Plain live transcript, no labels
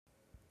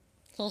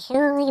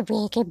Hello,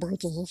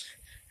 everybody.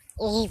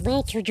 I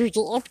want to do the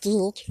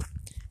update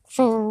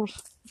for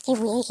the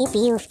wedding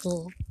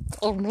birthday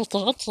of my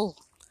daughter.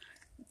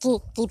 The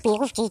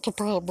birthday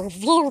party was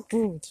very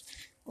good,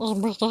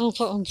 and my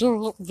daughter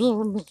enjoyed it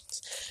very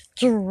much.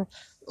 So,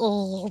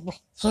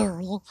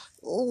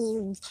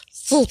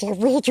 Sita,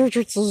 where did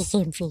you say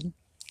something?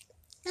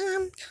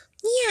 Um,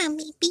 yeah,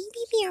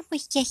 Baby Bear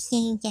was just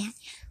saying that,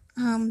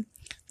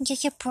 the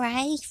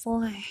surprise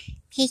for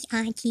his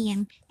auntie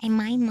and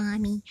my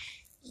mommy,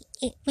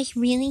 it was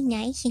really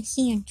nice and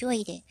she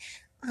enjoyed it.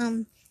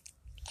 Um,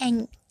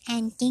 and,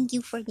 and thank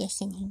you for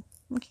listening.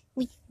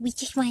 We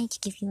just wanted to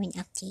give you an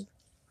update.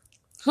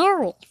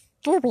 Harry,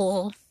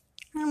 goodbye.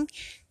 Um,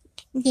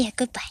 yeah,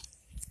 goodbye.